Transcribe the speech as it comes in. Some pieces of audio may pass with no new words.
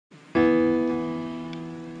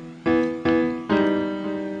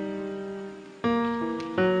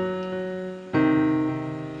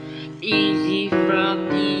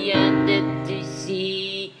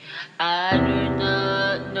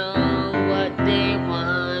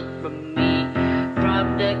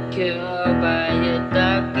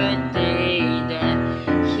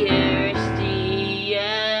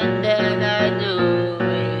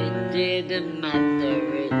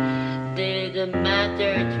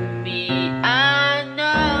me. I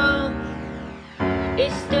know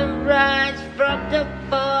it's the rise from the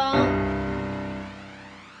fall.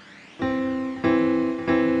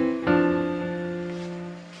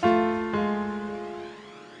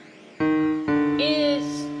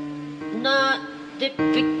 It's not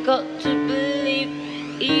difficult to believe,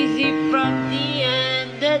 easy from the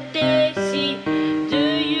end that they see. Do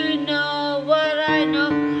you know what I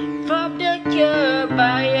know from the cure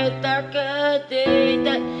by a darker day?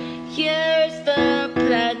 That here's the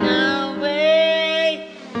plan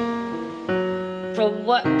away from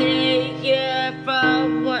what they hear,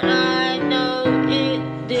 from what I know. It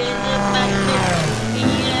didn't matter to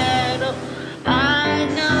me at all. I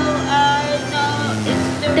know it's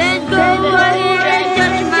the Then go ahead and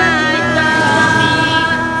judge my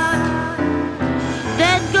thoughts.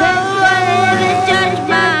 Then go ahead and judge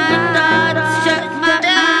my thoughts. Shut my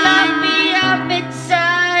lock mind. me up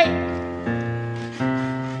inside.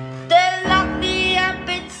 They lock me up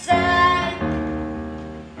inside.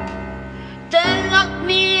 They lock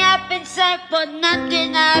me up inside for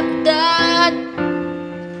nothing I've done.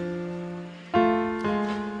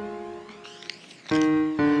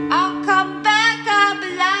 I'll come back up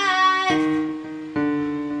alive.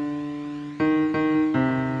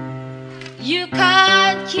 You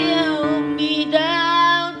can't kill me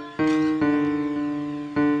down.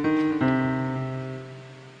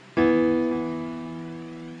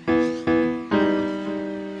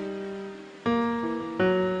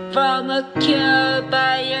 From a cure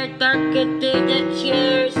by a darker day that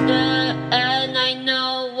here's the end. I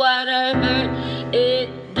know what I heard. It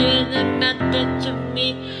didn't matter to me.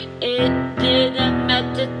 It didn't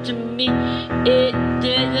matter to me. It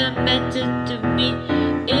didn't matter to me.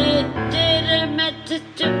 It didn't matter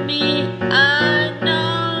to me. I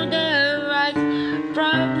know the rise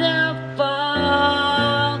from the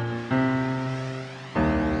fall.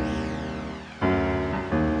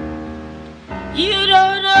 You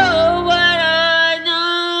don't know what I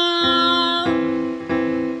know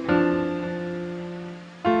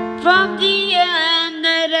from the end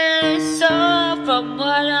that I saw, from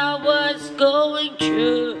what I was going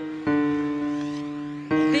through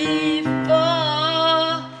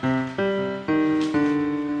before.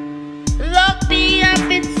 Lock me up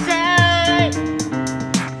inside.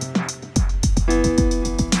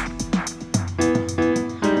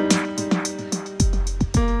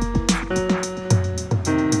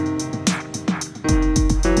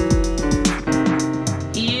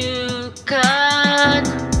 You can't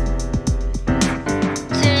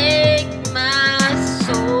take my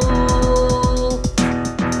soul.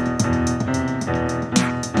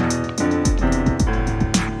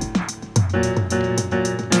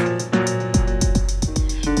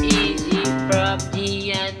 Easy from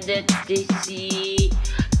the end that they see.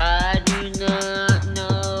 I do not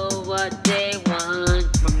know what they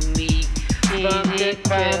want from me. From the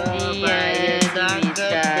end,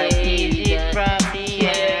 easy from the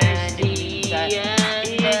end,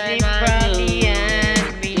 easy from the end,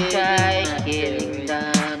 recycling the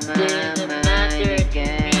mind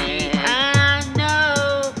again. I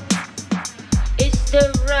know it's the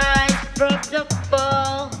rise from the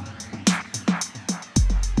fall.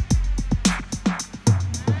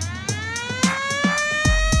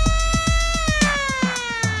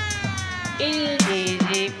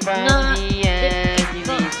 Easy from the end, easy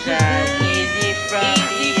from the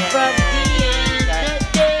end,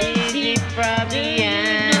 easy from the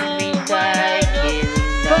end, recycling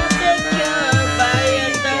from the cure by a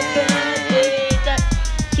darker day that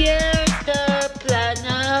here's the plan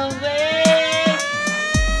away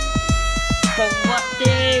from what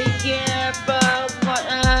they hear, from what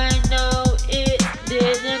I know. It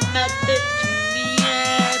didn't matter to me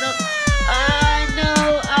at all.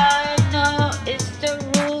 I know it's the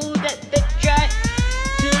rule that they try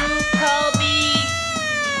to call me.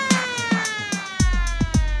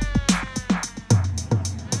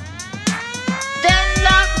 Then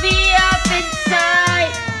lock me up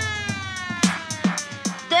inside.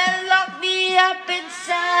 Then lock me up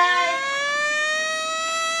inside.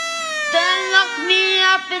 Then lock me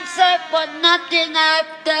up inside for nothing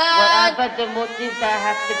I've done. Whatever the motives I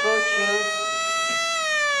have to go through,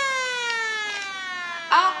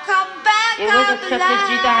 I'll come back it was a up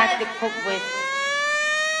strategy that I had to alive. cope with.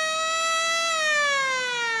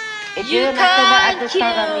 It You didn't matter what can't others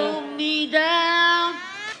thought of kill me. me down.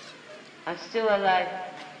 I'm still alive.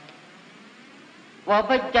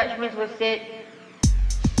 Whatever judgments were said,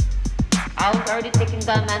 I was already taken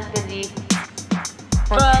down mentally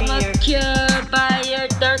for From 3 a years. cure by a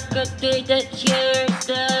darker day that here's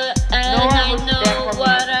the end. No one I was there know for me.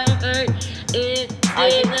 what I heard. It I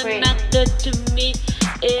just didn't prayed. matter to me.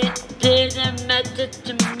 It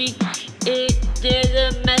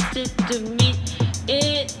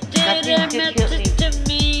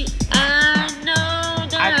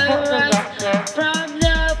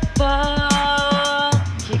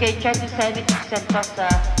tell me to Sentosa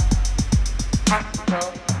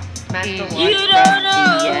Hospital. Master You don't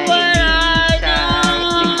know what I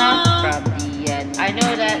know. From the end, I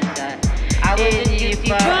know that I was guilty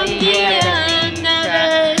From the end,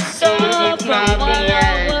 never saw from what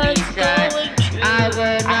I was going through. I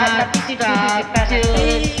will not stop till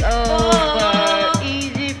it's over.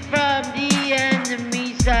 Easy from the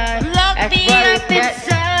enemy side. Lock me up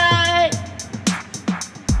inside.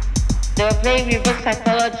 They were playing reverse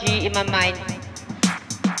psychology in my mind,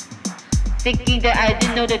 thinking that I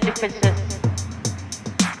didn't know the differences.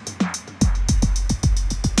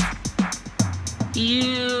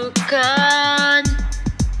 You can't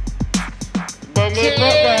They labeled take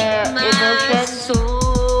the my emotions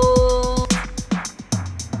soul.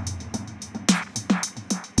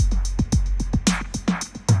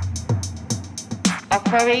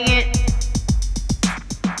 offering it,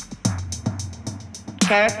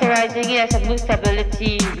 characterizing it as a mood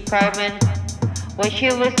stability requirement, when she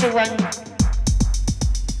was the one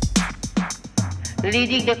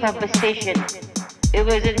leading the conversation. It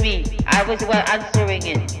wasn't me. I was the one answering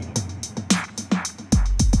it.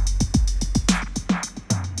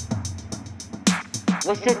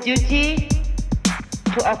 Was the duty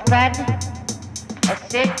to offend a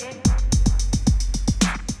sick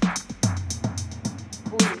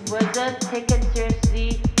who wasn't taken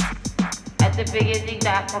seriously at the beginning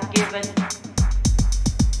that I'm forgiven?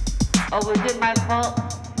 Or was it my fault?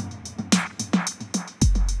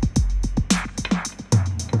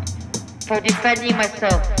 For defending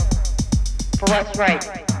myself for what's right.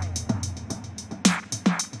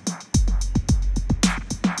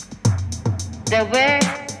 Then where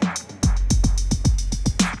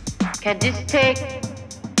can this take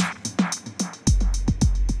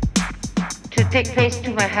place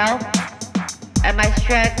to my health and my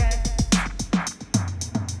strength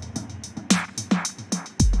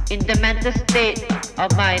in the mental state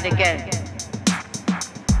of mind again,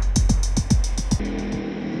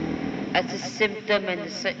 as a symptom and the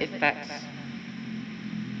side effects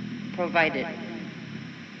provided.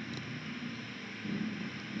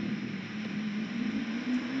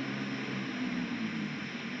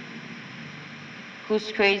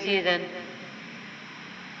 Who's crazy then?